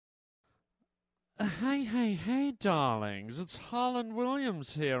Hey, darlings. It's Harland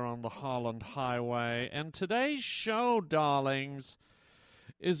Williams here on the Harland Highway. And today's show, darlings,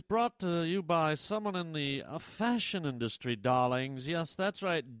 is brought to you by someone in the fashion industry, darlings. Yes, that's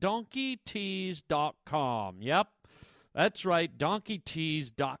right, DonkeyTees.com. Yep, that's right,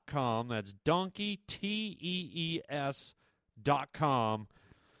 DonkeyTees.com. That's DonkeyTees.com.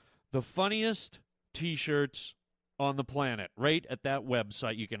 The funniest T-shirts on the planet, right at that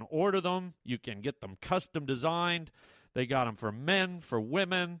website. You can order them. You can get them custom designed. They got them for men, for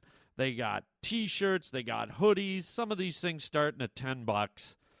women. They got T-shirts. They got hoodies. Some of these things starting at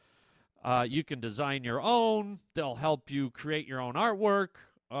 $10. You can design your own. They'll help you create your own artwork.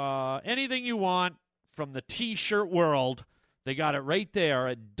 Anything you want from the T-shirt world, they got it right there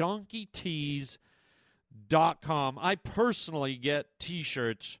at DonkeyTees.com. I personally get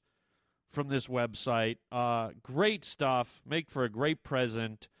T-shirts from this website. Great stuff. Make for a great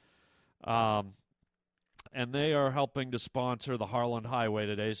present. And they are helping to sponsor the Harland Highway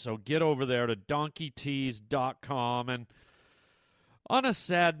today. So get over there to DonkeyTees.com. And on a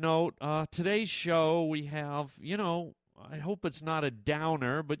sad note, today's show we have, I hope it's not a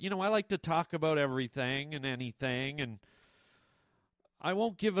downer, but, I like to talk about everything and anything. And I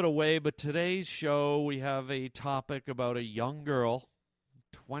won't give it away, but today's show we have a topic about a young girl,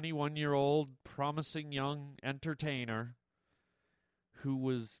 21-year-old promising young entertainer who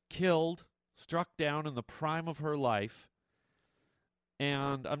was killed, struck down in the prime of her life.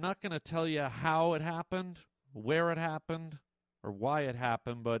 And I'm not going to tell you how it happened, where it happened, or why it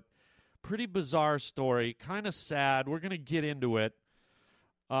happened, but pretty bizarre story, kind of sad. We're going to get into it.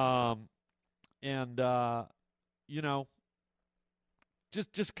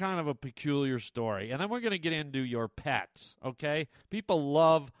 Just kind of a peculiar story. And then we're going to get into your pets, okay? People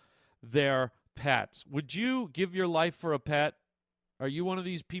love their pets. Would you give your life for a pet? Are you one of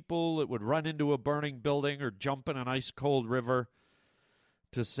these people that would run into a burning building or jump in an ice-cold river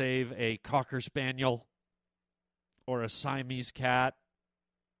to save a Cocker Spaniel or a Siamese cat?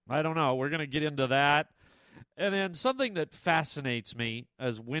 I don't know. We're going to get into that. And then something that fascinates me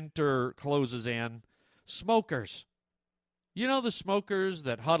as winter closes in, smokers. You know the smokers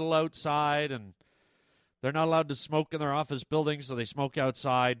that huddle outside and they're not allowed to smoke in their office buildings, so they smoke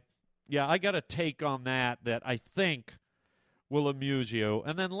outside? Yeah, I got a take on that I think will amuse you.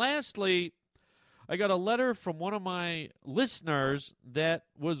 And then lastly, I got a letter from one of my listeners that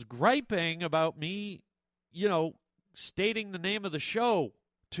was griping about me, stating the name of the show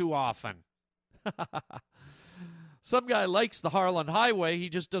too often. Some guy likes the Harland Highway, he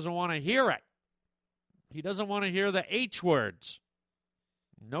just doesn't want to hear it. He doesn't want to hear the H words.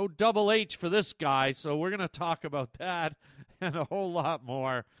 No double H for this guy, so we're going to talk about that and a whole lot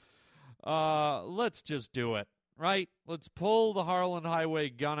more. Let's just do it, right? Let's pull the Harland Highway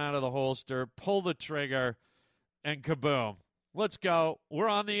gun out of the holster, pull the trigger, and kaboom. Let's go. We're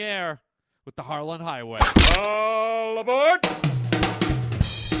on the air with the Harland Highway. All aboard!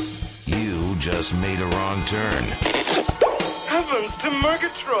 You just made a wrong turn. Heavens to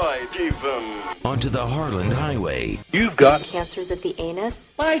Murgatroyd, even. Onto the Harland Highway. You've got cancers of the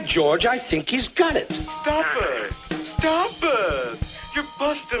anus. By George, I think he's got it. Stop it. Stop it. You're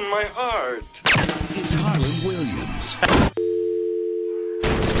busting my heart. It's Harland Williams.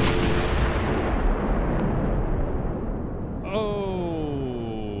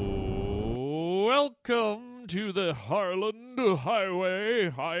 Oh, welcome to the Harland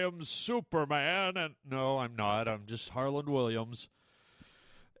Highway. I am Superman, and no, I'm not. I'm just Harland Williams.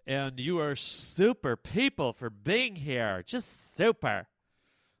 And you are super people for being here. Just super.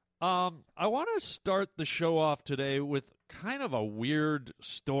 I want to start the show off today with kind of a weird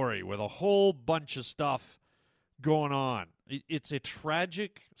story with a whole bunch of stuff going on. It's a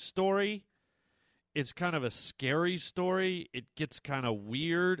tragic story. It's kind of a scary story. It gets kind of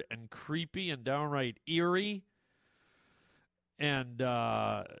weird and creepy and downright eerie. And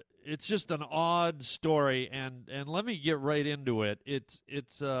it's just an odd story. And let me get right into it.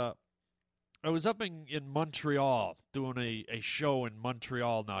 I was up in Montreal doing a show in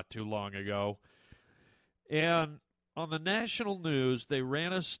Montreal not too long ago. And on the national news, they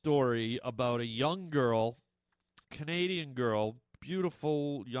ran a story about a young girl, Canadian girl,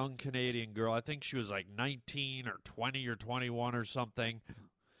 beautiful young Canadian girl. I think she was like 19 or 20 or 21 or something.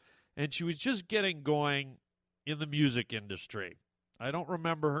 And she was just getting going in the music industry. I don't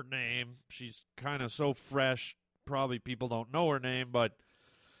remember her name. She's kind of so fresh, probably people don't know her name, but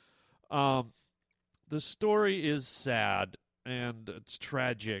the story is sad and it's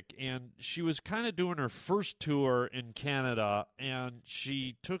tragic. And she was kind of doing her first tour in Canada, and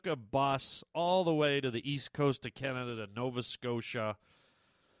she took a bus all the way to the east coast of Canada to Nova Scotia,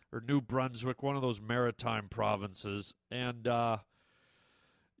 or New Brunswick, one of those maritime provinces. And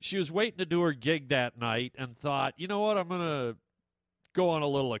she was waiting to do her gig that night and thought, you know what, I'm going to go on a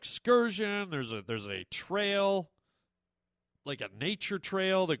little excursion. There's a trail, like a nature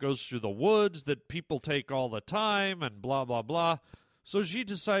trail that goes through the woods that people take all the time and blah, blah, blah. So she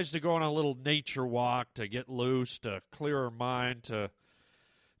decides to go on a little nature walk to get loose, to clear her mind, to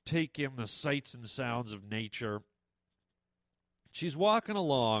take in the sights and sounds of nature. She's walking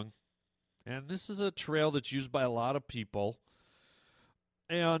along, and this is a trail that's used by a lot of people.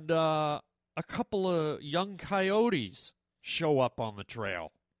 And a couple of young coyotes show up on the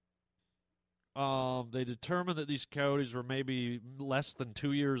trail. They determined that these coyotes were maybe less than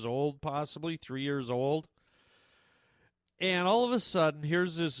 2 years old, possibly 3 years old. And all of a sudden,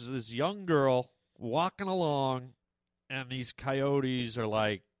 here's this young girl walking along, and these coyotes are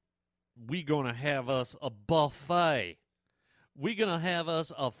like, we gonna have us a buffet. We gonna have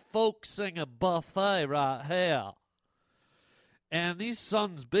us a folk singer buffet right here. And these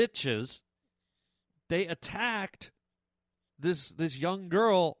sons bitches, they attacked this young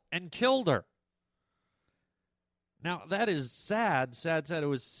girl and killed her. Now, that is sad. It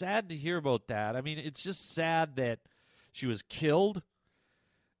was sad to hear about that. I mean, it's just sad that she was killed.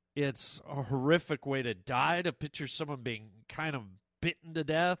 It's a horrific way to die, to picture someone being kind of bitten to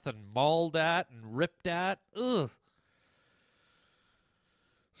death and mauled at and ripped at. Ugh.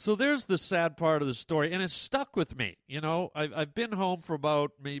 So there's the sad part of the story, and it's stuck with me. You know, I've been home for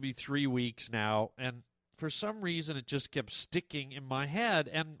about maybe 3 weeks now, and for some reason it just kept sticking in my head.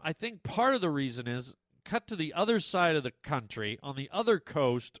 And I think part of the reason is, cut to the other side of the country, on the other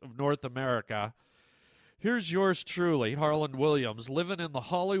coast of North America, here's yours truly, Harland Williams, living in the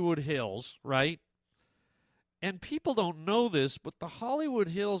Hollywood Hills, right? And people don't know this, but the Hollywood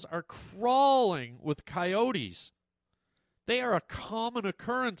Hills are crawling with coyotes. They are a common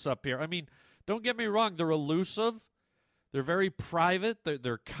occurrence up here. I mean, don't get me wrong, they're elusive. They're very private.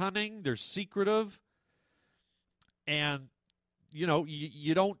 They're cunning. They're secretive. And, you know,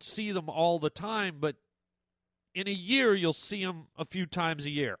 you don't see them all the time, but in a year, you'll see them a few times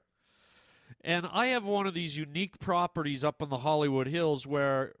a year. And I have one of these unique properties up in the Hollywood Hills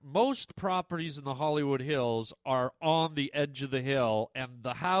where most properties in the Hollywood Hills are on the edge of the hill, and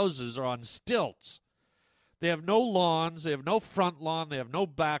the houses are on stilts. They have no lawns. They have no front lawn. They have no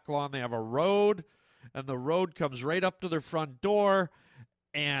back lawn. They have a road, and the road comes right up to their front door,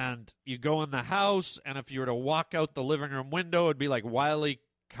 and you go in the house, and if you were to walk out the living room window, it'd be like Wile E.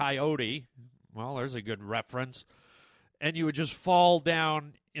 Coyote. Well, there's a good reference. And you would just fall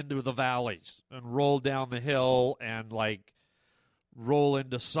down into the valleys and roll down the hill and, like, roll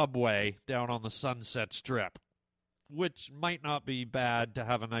into Subway down on the Sunset Strip, which might not be bad to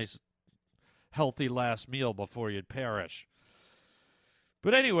have a nice, healthy last meal before you'd perish.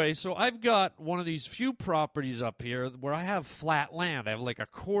 But anyway, so I've got one of these few properties up here where I have flat land. I have like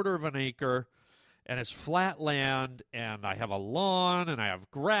 1/4 of an acre, and it's flat land, and I have a lawn, and I have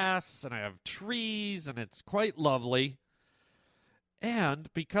grass, and I have trees, and it's quite lovely.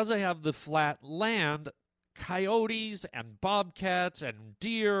 And because I have the flat land, coyotes and bobcats and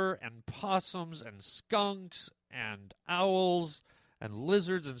deer and possums and skunks and owls and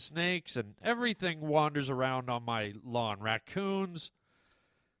lizards and snakes and everything wanders around on my lawn. Raccoons.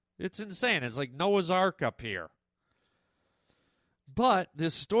 It's insane. It's like Noah's Ark up here. But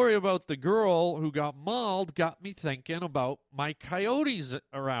this story about the girl who got mauled got me thinking about my coyotes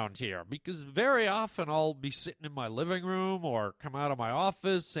around here, because very often I'll be sitting in my living room or come out of my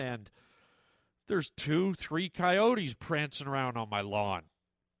office and there's 2, 3 coyotes prancing around on my lawn.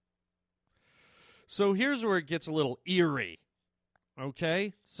 So here's where it gets a little eerie.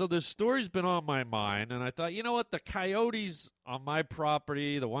 Okay, so this story's been on my mind, and I thought, you know what, the coyotes on my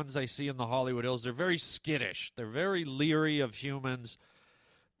property, the ones I see in the Hollywood Hills, they're very skittish. They're very leery of humans.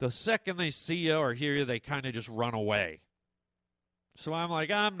 The second they see you or hear you, they kind of just run away. So I'm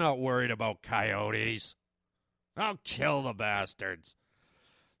like, I'm not worried about coyotes. I'll kill the bastards.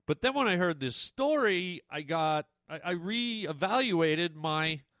 But then when I heard this story, I reevaluated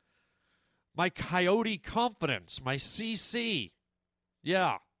my coyote confidence, my CC.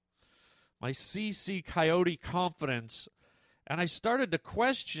 Yeah, my CC coyote confidence. And I started to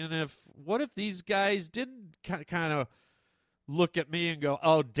question what if these guys did kind of look at me and go,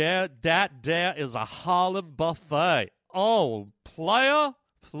 oh, that is a Harlem buffet. Oh, player,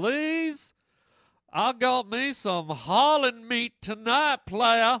 please? I got me some Harlem meat tonight,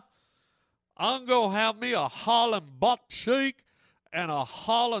 player. I'm going to have me a Harlem butt cheek and a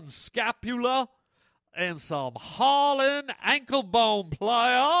Harlem scapula and some Harlan ankle bone,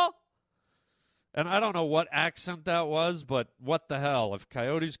 player. And I don't know what accent that was, but what the hell? If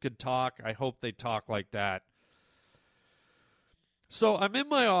coyotes could talk, I hope they talk like that. So I'm in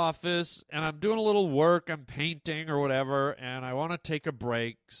my office, and I'm doing a little work. I'm painting or whatever, and I want to take a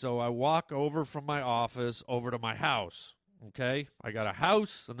break. So I walk over from my office over to my house, okay? I got a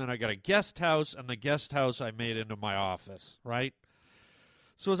house, and then I got a guest house, and the guest house I made into my office, right?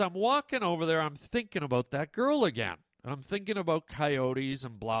 So as I'm walking over there, I'm thinking about that girl again. And I'm thinking about coyotes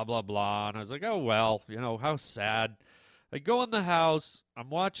and blah, blah, blah. And I was like, oh, well, how sad. I go in the house.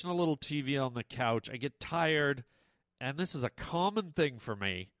 I'm watching a little TV on the couch. I get tired. And this is a common thing for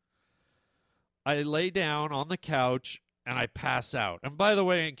me. I lay down on the couch and I pass out. And by the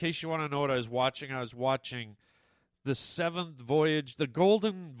way, in case you want to know what I was watching the seventh voyage, the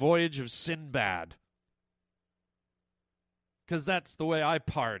golden voyage of Sinbad. Because that's the way I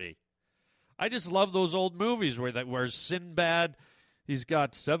party. I just love those old movies where Sinbad, he's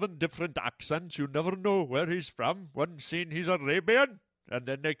got 7 different accents. You never know where he's from. One scene he's Arabian, and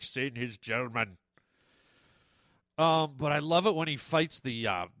the next scene he's German. But I love it when he fights the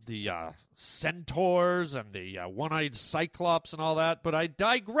centaurs and the one-eyed cyclops and all that. But I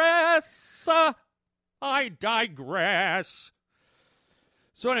digress. I digress.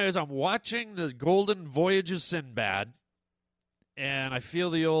 So anyways, I'm watching the Golden Voyage of Sinbad, and I feel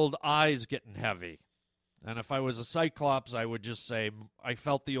the old eyes getting heavy. And if I was a cyclops, I would just say I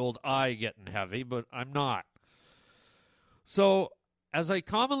felt the old eye getting heavy, but I'm not. So as I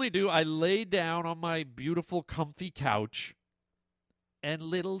commonly do, I lay down on my beautiful, comfy couch, and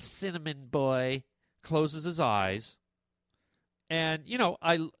little cinnamon boy closes his eyes. And,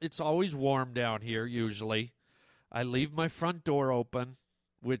 it's always warm down here, usually. I leave my front door open,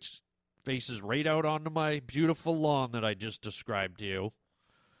 which faces right out onto my beautiful lawn that I just described to you.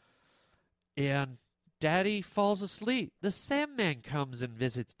 And Daddy falls asleep. The Sandman comes and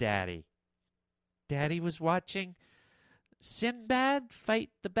visits Daddy. Daddy was watching Sinbad fight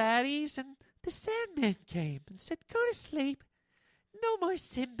the baddies, and the Sandman came and said, "Go to sleep. No more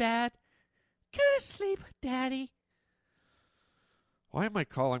Sinbad. Go to sleep, Daddy." Why am I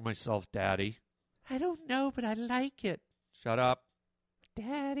calling myself Daddy? I don't know, but I like it. Shut up.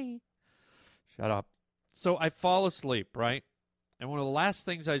 Daddy. Shut up. So I fall asleep, right? And one of the last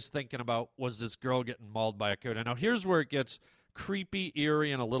things I was thinking about was this girl getting mauled by a coyote. Now, here's where it gets creepy,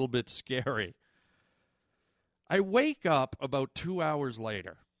 eerie, and a little bit scary. I wake up about 2 hours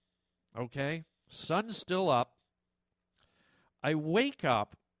later, okay? Sun's still up. I wake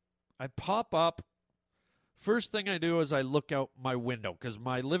up. I pop up. First thing I do is I look out my window because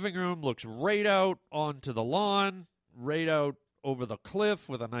my living room looks right out onto the lawn, right out over the cliff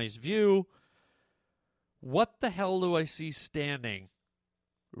with a nice view. What the hell do I see standing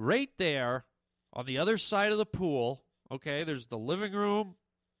right there on the other side of the pool? Okay, there's the living room,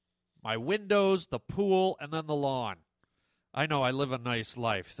 my windows, the pool, and then the lawn. I know I live a nice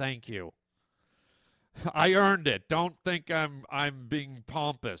life. Thank you. I earned it. Don't think I'm being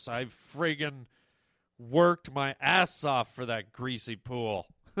pompous. I've friggin' worked my ass off for that greasy pool.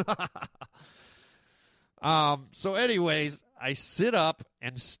 So anyways, I sit up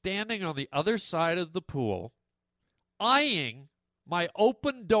and standing on the other side of the pool, eyeing my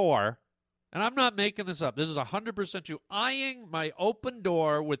open door, and I'm not making this up. This is 100% true. Eyeing my open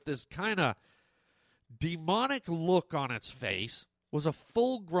door with this kind of demonic look on its face was a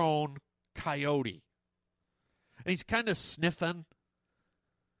full-grown coyote. And he's kind of sniffing,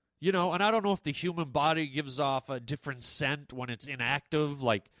 and I don't know if the human body gives off a different scent when it's inactive.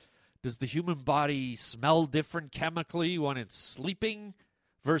 Like, does the human body smell different chemically when it's sleeping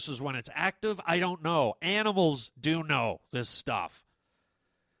versus when it's active? I don't know. Animals do know this stuff.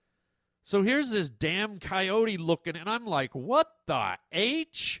 So here's this damn coyote looking, and I'm like, what the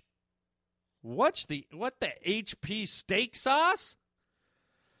H? What the HP steak sauce?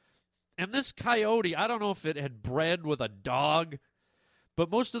 And this coyote, I don't know if it had bred with a dog, but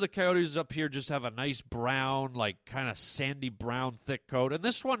most of the coyotes up here just have a nice brown, like kind of sandy brown thick coat. And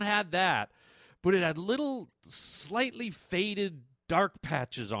this one had that, but it had little slightly faded dark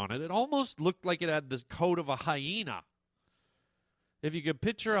patches on it. It almost looked like it had the coat of a hyena. If you could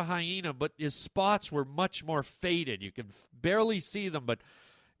picture a hyena, but his spots were much more faded. You could barely see them, but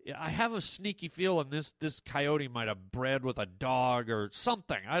I have a sneaky feeling this coyote might have bred with a dog or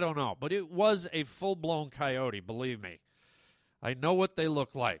something. I don't know. But it was a full-blown coyote, believe me. I know what they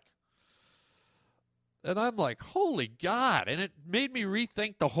look like. And I'm like, holy God. And it made me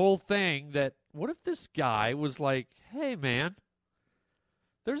rethink the whole thing that what if this guy was like, hey, man,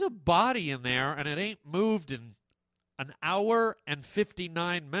 there's a body in there and it ain't moved in an hour and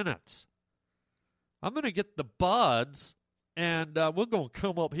 59 minutes. I'm going to get the buds And we're going to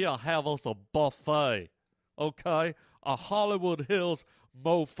come up here and have us a buffet, okay? A Hollywood Hills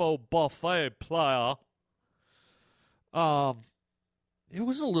mofo buffet, player. It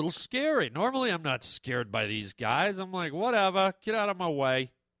was a little scary. Normally, I'm not scared by these guys. I'm like, whatever, get out of my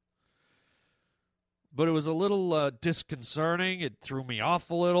way. But it was a little disconcerting. It threw me off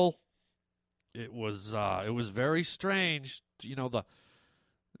a little. It was very strange. You know,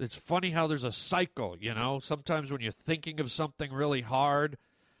 it's funny how there's a cycle, you know. Sometimes when you're thinking of something really hard,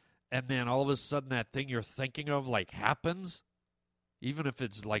 and then all of a sudden that thing you're thinking of, like, happens, even if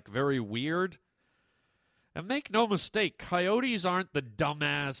it's, like, very weird. And make no mistake, coyotes aren't the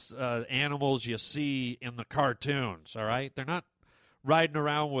dumbass animals you see in the cartoons, all right? They're not riding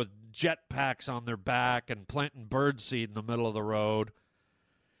around with jetpacks on their back and planting birdseed in the middle of the road.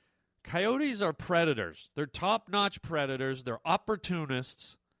 Coyotes are predators. They're top-notch predators. They're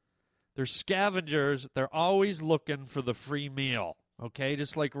opportunists. They're scavengers. They're always looking for the free meal, okay?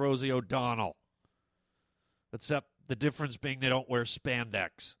 Just like Rosie O'Donnell. Except the difference being they don't wear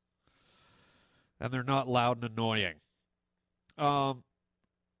spandex. And they're not loud and annoying.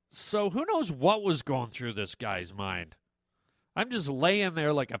 So who knows what was going through this guy's mind? I'm just laying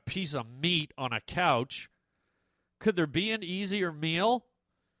there like a piece of meat on a couch. Could there be an easier meal?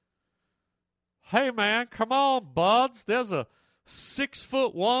 Hey, man, come on, buds. There's a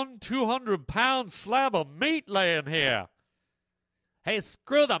 6'1", 200-pound slab of meat laying here. Hey,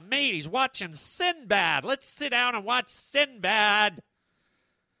 screw the meat. He's watching Sinbad. Let's sit down and watch Sinbad.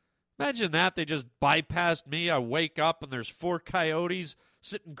 Imagine that. They just bypassed me. I wake up and there's 4 coyotes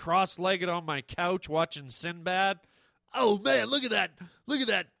sitting cross-legged on my couch watching Sinbad. Oh, man, look at that. Look at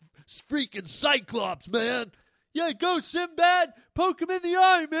that freaking Cyclops, man. Yeah, go, Sinbad. Poke him in the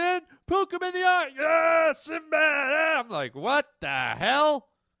eye, man. Poke him in the eye. Yeah, Sinbad. I'm like, what the hell?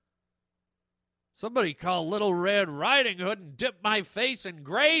 Somebody call Little Red Riding Hood and dip my face in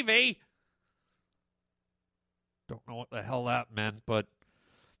gravy. Don't know what the hell that meant, but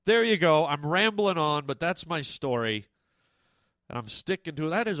there you go. I'm rambling on, but that's my story. And I'm sticking to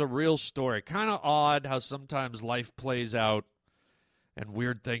it. That is a real story. Kind of odd how sometimes life plays out and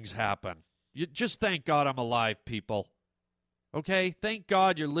weird things happen. You just thank God I'm alive, people. Okay? Thank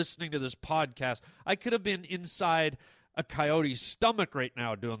God you're listening to this podcast. I could have been inside a coyote's stomach right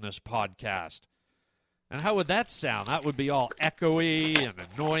now doing this podcast. And how would that sound? That would be all echoey and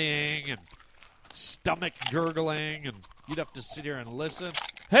annoying and stomach gurgling, and you'd have to sit here and listen.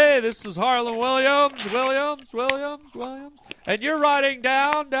 Hey, this is Harlan Williams. And you're riding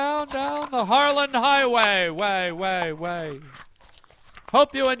down the Harlan Highway. Way.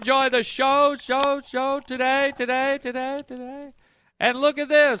 Hope you enjoy the show today. And look at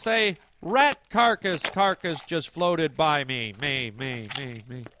this, a rat carcass just floated by me. Me.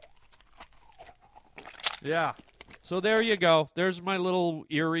 Yeah. So there you go. There's my little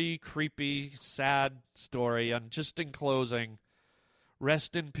eerie, creepy, sad story. And just in closing,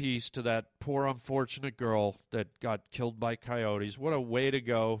 rest in peace to that poor, unfortunate girl that got killed by coyotes. What a way to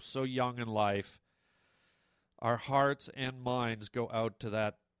go, so young in life. Our hearts and minds go out to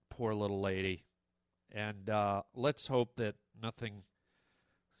that poor little lady. And let's hope that nothing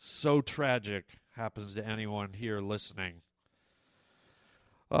so tragic happens to anyone here listening.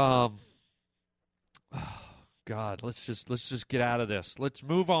 God, let's just get out of this. Let's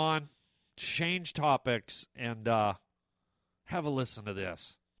move on, change topics, and have a listen to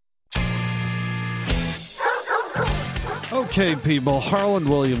this. Okay, people, Harlan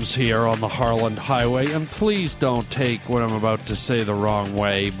Williams here on the Harlan Highway, and please don't take what I'm about to say the wrong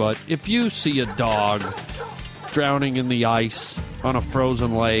way, but if you see a dog drowning in the ice on a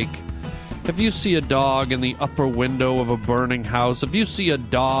frozen lake, if you see a dog in the upper window of a burning house, if you see a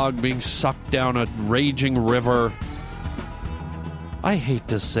dog being sucked down a raging river, I hate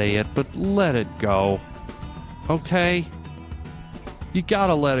to say it, but let it go. Okay? You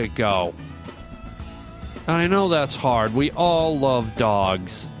gotta let it go. And I know that's hard. We all love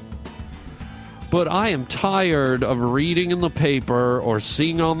dogs. But I am tired of reading in the paper or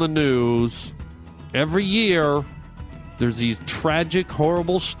seeing on the news every year there's these tragic,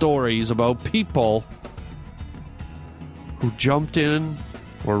 horrible stories about people who jumped in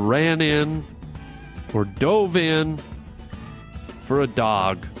or ran in or dove in for a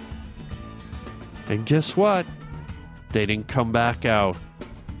dog. And guess what? They didn't come back out.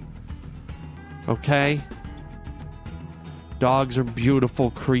 Okay? Dogs are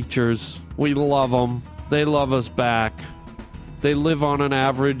beautiful creatures. We love them. They love us back. They live on an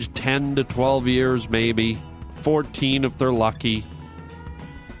average 10 to 12 years maybe. 14 if they're lucky.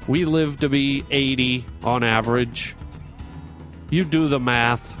 We live to be 80 on average. You do the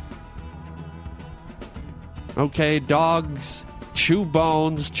math. Okay, dogs chew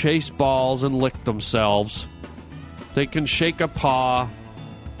bones, chase balls, and lick themselves. They can shake a paw,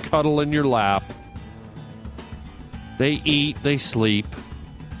 cuddle in your lap. They eat, they sleep.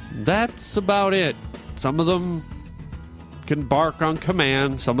 That's about it. Some of them can bark on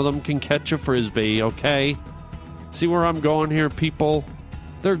command. Some of them can catch a frisbee, okay? See where I'm going here, people?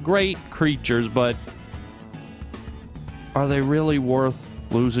 They're great creatures, but are they really worth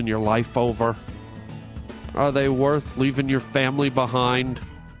losing your life over? Are they worth leaving your family behind?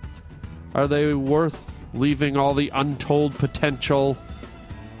 Are they worth leaving all the untold potential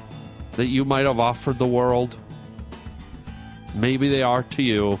that you might have offered the world? Maybe they are to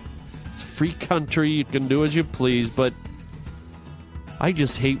you. It's a free country. You can do as you please, but I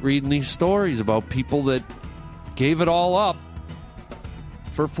just hate reading these stories about people that gave it all up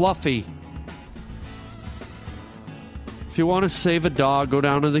for Fluffy. If you want to save a dog, go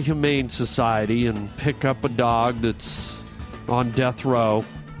down to the Humane Society and pick up a dog that's on death row.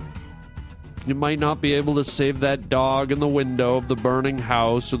 You might not be able to save that dog in the window of the burning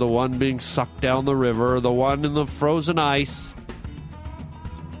house, or the one being sucked down the river, or the one in the frozen ice,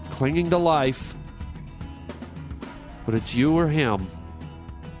 clinging to life. But it's you or him.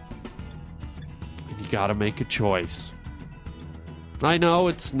 And you gotta make a choice. I know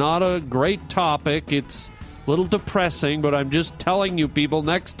it's not a great topic. It's a little depressing, but I'm just telling you people,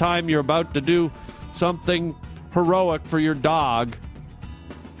 next time you're about to do something heroic for your dog,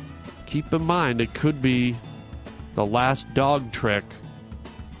 keep in mind it could be the last dog trick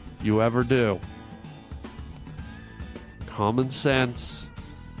you ever do. Common Sense,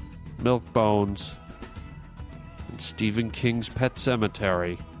 Milk Bones, and Stephen King's Pet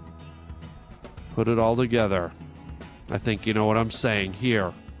Sematary. Put it all together. I think you know what I'm saying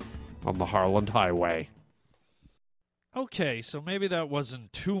here on the Harland Highway. Okay, so maybe that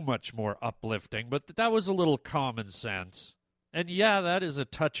wasn't too much more uplifting, but that was a little common sense. And yeah, that is a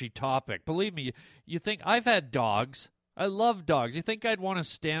touchy topic. Believe me, you think I've had dogs. I love dogs. You think I'd want to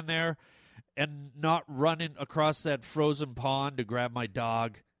stand there and not run across that frozen pond to grab my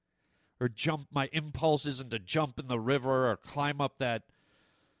dog, or jump? My impulse isn't to jump in the river or climb up that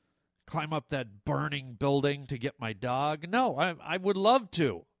burning building to get my dog. No, I would love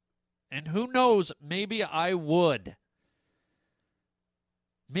to. And who knows, maybe I would.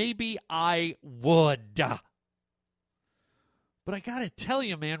 Maybe I would. But I gotta tell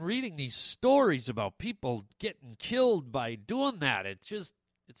you, man, reading these stories about people getting killed by doing that, it's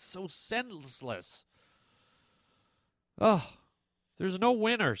so senseless. Oh, there's no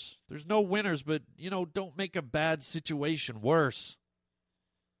winners. There's no winners, but, don't make a bad situation worse.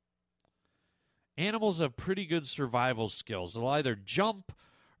 Animals have pretty good survival skills. They'll either jump,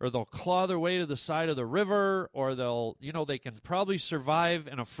 or they'll claw their way to the side of the river, or they can probably survive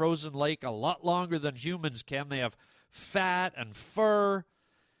in a frozen lake a lot longer than humans can. They have fat and fur,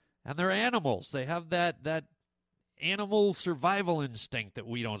 and they're animals. They have that animal survival instinct that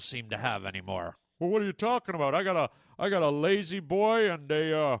we don't seem to have anymore. Well, what are you talking about? I got a lazy boy and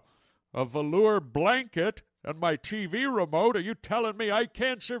a velour blanket and my TV remote. Are you telling me I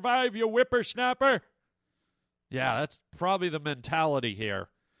can't survive, you whippersnapper? Yeah, that's probably the mentality here.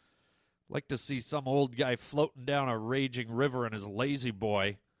 Like to see some old guy floating down a raging river in his lazy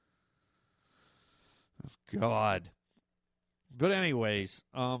boy. Oh, God. But anyways,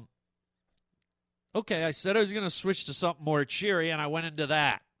 okay, I said I was going to switch to something more cheery, and I went into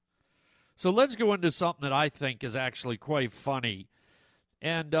that. So let's go into something that I think is actually quite funny.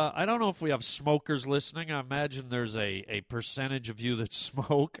 And I don't know if we have smokers listening. I imagine there's a percentage of you that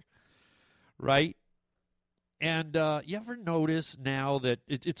smoke, right? And you ever notice now that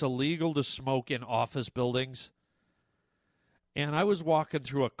it's illegal to smoke in office buildings? And I was walking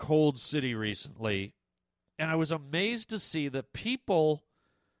through a cold city recently, and I was amazed to see that people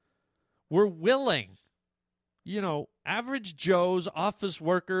were willing, average Joes, office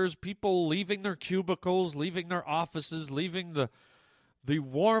workers, people leaving their cubicles, leaving their offices, leaving the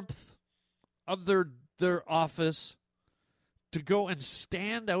warmth of their office to go and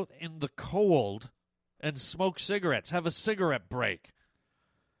stand out in the cold and smoke cigarettes, have a cigarette break.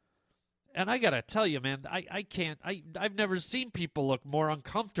 And I got to tell you, man, I can't. I've never seen people look more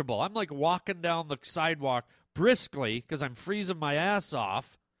uncomfortable. I'm like walking down the sidewalk briskly because I'm freezing my ass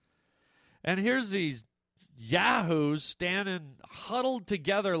off. And here's these yahoos standing huddled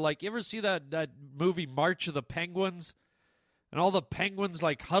together. Like, you ever see that movie March of the Penguins? And all the penguins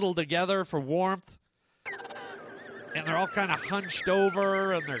like huddled together for warmth. And they're all kind of hunched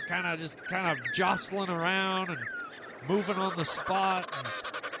over, and they're kind of jostling around and moving on the spot and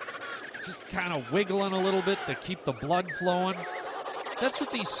just kind of wiggling a little bit to keep the blood flowing. That's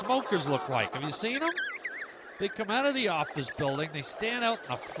what these smokers look like. Have you seen them? They come out of the office building. They stand out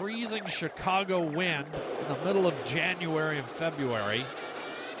in a freezing Chicago wind in the middle of January and February,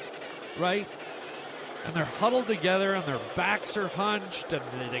 right? And they're huddled together, and their backs are hunched, and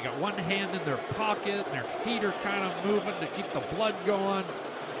they got one hand in their pocket, and their feet are kind of moving to keep the blood going.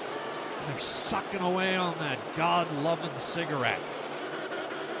 And they're sucking away on that God-loving cigarette.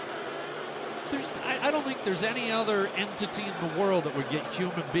 I don't think there's any other entity in the world that would get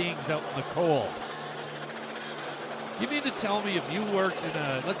human beings out in the cold. You mean to tell me if you worked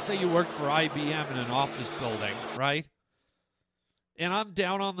let's say you worked for IBM in an office building, right? And I'm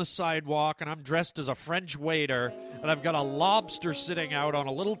down on the sidewalk, and I'm dressed as a French waiter, and I've got a lobster sitting out on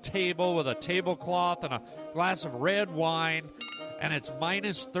a little table with a tablecloth and a glass of red wine, and it's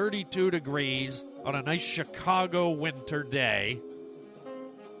minus 32 degrees on a nice Chicago winter day.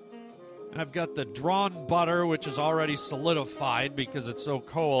 And I've got the drawn butter, which is already solidified because it's so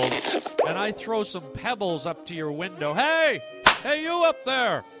cold, and I throw some pebbles up to your window. Hey, you up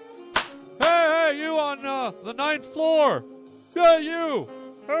there. Hey, you on the 9th floor. Yeah, you.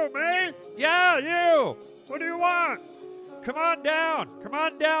 Who, me? Yeah, you. What do you want? Come on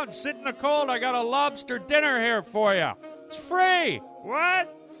down. Sit in the cold. I got a lobster dinner here for you. It's free.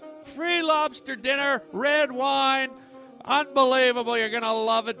 What? Free lobster dinner, red wine. Unbelievable. You're going to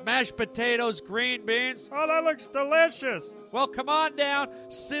love it. Mashed potatoes, green beans. Oh, that looks delicious. Well, come on down,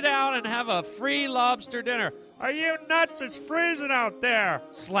 sit down, and have a free lobster dinner. Are you nuts? It's freezing out there.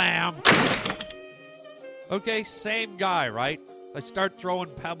 Slam. Okay, same guy, right? I start throwing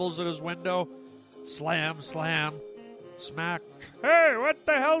pebbles at his window. Slam, slam, smack. Hey, what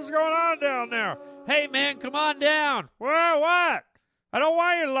the hell's going on down there? Hey, man, come on down. Well, what? I don't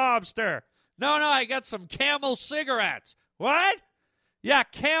want your lobster. No, I got some Camel cigarettes. What? Yeah,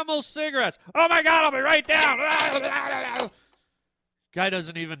 Camel cigarettes. Oh, my God, I'll be right down. Guy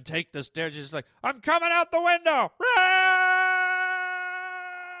doesn't even take the stairs. He's just like, I'm coming out the window.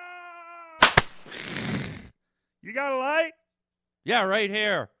 You got a light? Yeah, right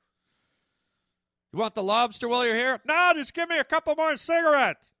here. You want the lobster while you're here? No, just give me a couple more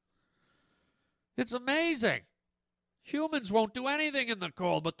cigarettes. It's amazing. Humans won't do anything in the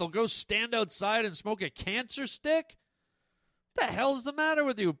cold, but they'll go stand outside and smoke a cancer stick? What the hell is the matter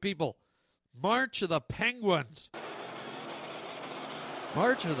with you people? March of the Penguins.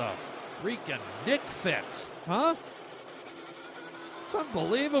 March of the freaking Nick Fits, huh? It's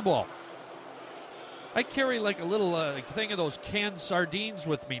unbelievable. I carry like a little thing of those canned sardines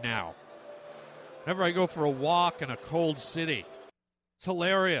with me now. Whenever I go for a walk in a cold city. It's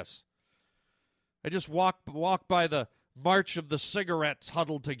hilarious. I just walk by the March of the Cigarettes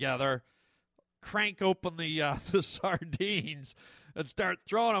huddled together, crank open the sardines, and start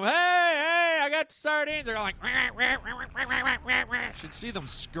throwing them. Hey, I got sardines. They're like, should see them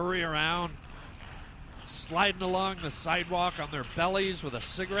scurry around, sliding along the sidewalk on their bellies with a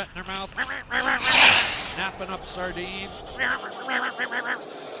cigarette in their mouth, snapping up sardines.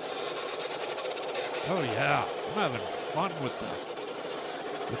 Oh, yeah. I'm having fun with the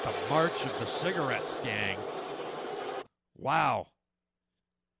March of the Cigarettes gang. Wow.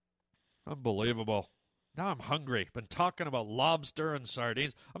 Unbelievable. Now I'm hungry. Been talking about lobster and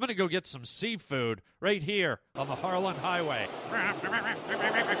sardines. I'm going to go get some seafood right here on the Harlan Highway.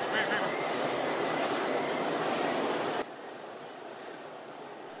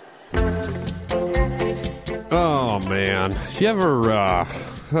 Oh, man. You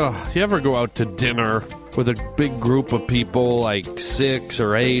ever go out to dinner with a big group of people, like 6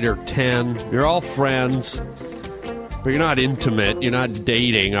 or 8 or 10? You're all friends, but you're not intimate. You're not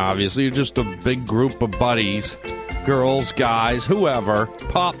dating, obviously. You're just a big group of buddies, girls, guys, whoever.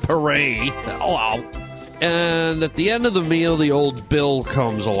 Potpourri. Hello. And at the end of the meal, the old bill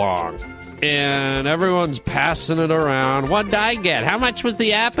comes along. And everyone's passing it around. What did I get? How much was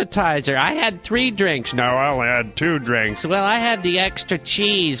the appetizer? I had 3 drinks. No, I only had 2 drinks. Well, I had the extra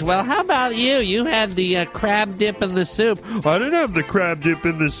cheese. Well, how about you? You had the crab dip in the soup. I didn't have the crab dip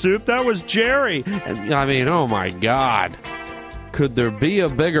in the soup. That was Jerry. I mean, oh my God. Could there be a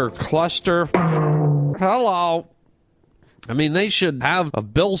bigger cluster? Hello. I mean, they should have a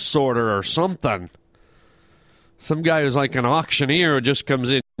bill sorter or something. Some guy who's like an auctioneer who just comes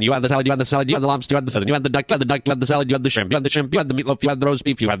in. You had the salad, you had the salad, you had the lobster, you had the pheasant, you had the duck, you had the duck, you had the salad, you had the shrimp, you had the shrimp, you had the meatloaf, you had the roast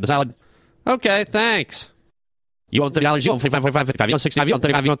beef, you had the salad. Okay, thanks. You owe $30, you owe $55, $55, you owe $65, you owe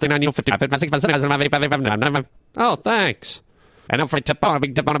 $35, you owe $39, you owe $55, $65, oh, thanks. And now for a tip on a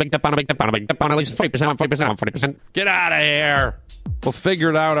big tip on a big tip on a big tip on a big tip on at least 40% on 40% on 40%. Get out of here. We'll figure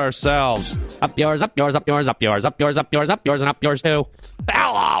it out ourselves. Up yours, up yours, up yours, up yours, up yours, up yours, up yours, and up yours too.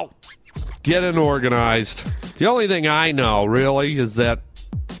 Hello. Getting organized. The only thing I know, really, is that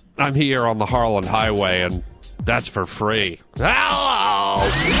I'm here on the Harlan Highway, and That's for free. Hello!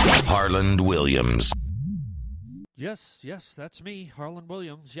 Harland Williams. Yes, that's me, Harlan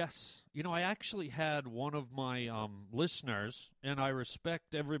Williams, yes. You know, I actually had one of my listeners, and I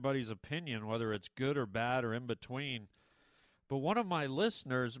respect everybody's opinion, whether it's good or bad or in between, but one of my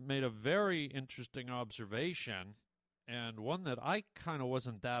listeners made a very interesting observation, and one that I kind of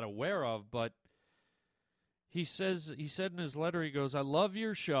wasn't that aware of, but he said in his letter, he goes, I love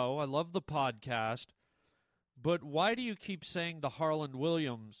your show, I love the podcast, but why do you keep saying the Harlan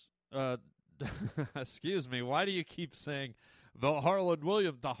Williams, excuse me, why do you keep saying the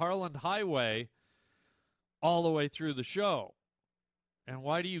Harlan Highway all the way through the show? And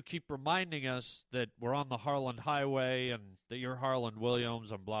why do you keep reminding us that we're on the Harlan Highway and that you're Harlan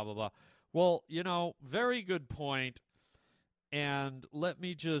Williams and blah, blah, blah? Well, you know, very good point. And let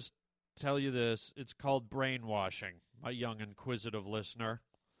me just tell you this. It's called brainwashing, my young inquisitive listener.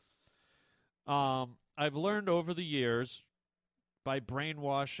 I've learned over the years, by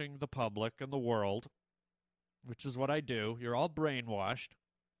brainwashing the public and the world, which is what I do. You're all brainwashed.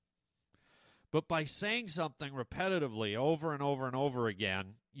 But by saying something repetitively over and over and over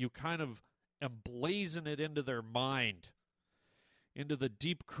again, you kind of emblazon it into their mind, into the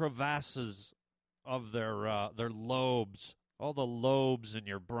deep crevasses of their lobes, all the lobes in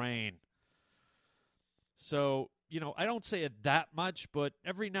your brain. So, you know, I don't say it that much, but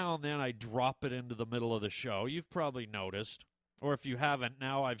every now and then I drop it into the middle of the show. You've probably noticed. Or if you haven't,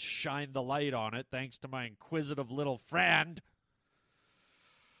 now I've shined the light on it thanks to my inquisitive little friend.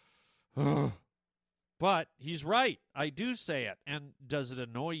 But he's right. I do say it. And does it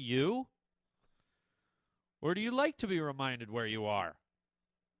annoy you? Or do you like to be reminded where you are?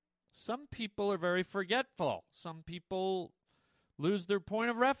 Some people are very forgetful. Some people lose their point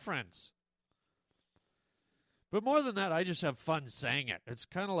of reference. But more than that, I just have fun saying it. It's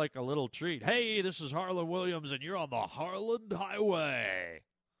kind of like a little treat. Hey, this is Harlan Williams, and you're on the Harlan Highway.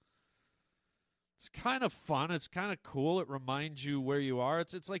 It's kind of fun. It's kind of cool. It reminds you where you are.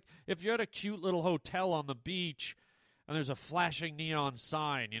 It's like if you're at a cute little hotel on the beach, and there's a flashing neon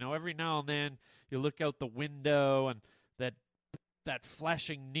sign. You know, every now and then you look out the window, and that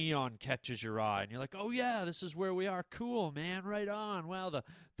flashing neon catches your eye, and you're like, oh, yeah, this is where we are. Cool, man, right on. Wow, the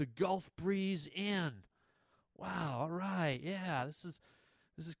Gulf breeze in. Wow, all right, yeah, this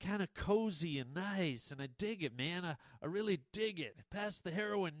is kind of cozy and nice, and I dig it, man. I really dig it. Pass the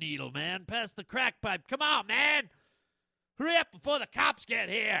heroin needle, man. Pass the crack pipe. Come on, man. Hurry up before the cops get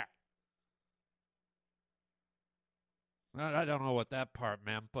here. I don't know what that part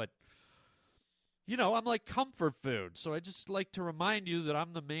meant, but, you know, I'm like comfort food, so I just like to remind you that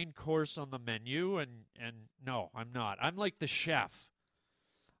I'm the main course on the menu, and no, I'm not. I'm like the chef.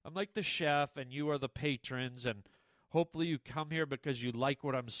 I'm like the chef, and you are the patrons, and hopefully you come here because you like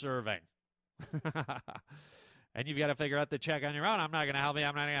what I'm serving. And you've got to figure out the check on your own. I'm not going to help you.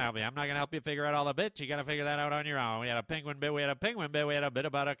 I'm not going to help you figure out all the bits. You got to figure that out on your own. We had a penguin bit. We had a bit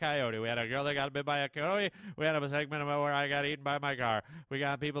about a coyote. We had a girl that got bit by a coyote. We had a segment about where I got eaten by my car. We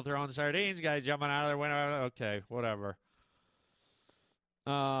got people throwing sardines, guys jumping out of their window. Okay, whatever.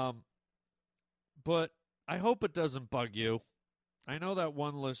 But I hope it doesn't bug you. I know that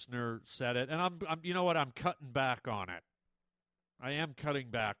one listener said it, and I'm you know what? I'm cutting back on it. I am cutting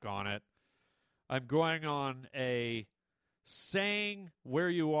back on it. I'm going on a saying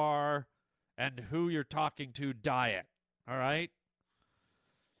where you are and who you're talking to diet, all right?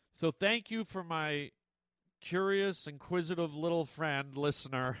 So thank you for my curious, inquisitive little friend,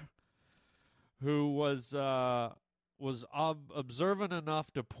 listener, who was observant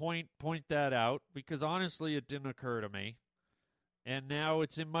enough to point that out, because honestly it didn't occur to me. And now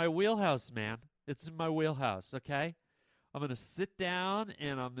it's in my wheelhouse, man. It's in my wheelhouse, okay? I'm going to sit down,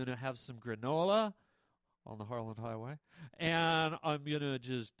 and I'm going to have some granola on the Harlan Highway, and I'm going to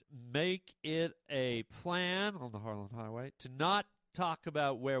just make it a plan on the Harlan Highway to not talk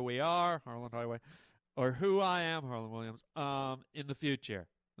about where we are, Harlan Highway, or who I am, Harlan Williams, in the future.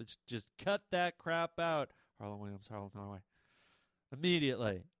 Let's just cut that crap out, Harlan Williams, Harlan Highway,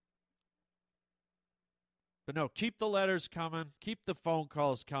 immediately. But no, keep the letters coming. Keep the phone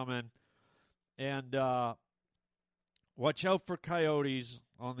calls coming. And watch out for coyotes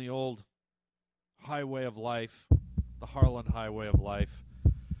on the old highway of life, the Harlan Highway of life.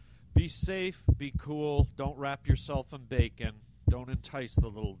 Be safe. Be cool. Don't wrap yourself in bacon. Don't entice the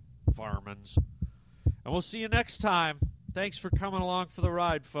little varmints. And we'll see you next time. Thanks for coming along for the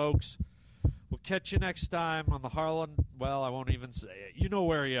ride, folks. We'll catch you next time on the Harlan. Well, I won't even say it. You know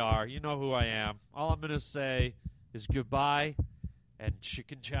where you are. You know who I am. All I'm going to say is goodbye and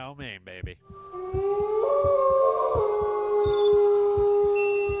chicken chow mein, baby.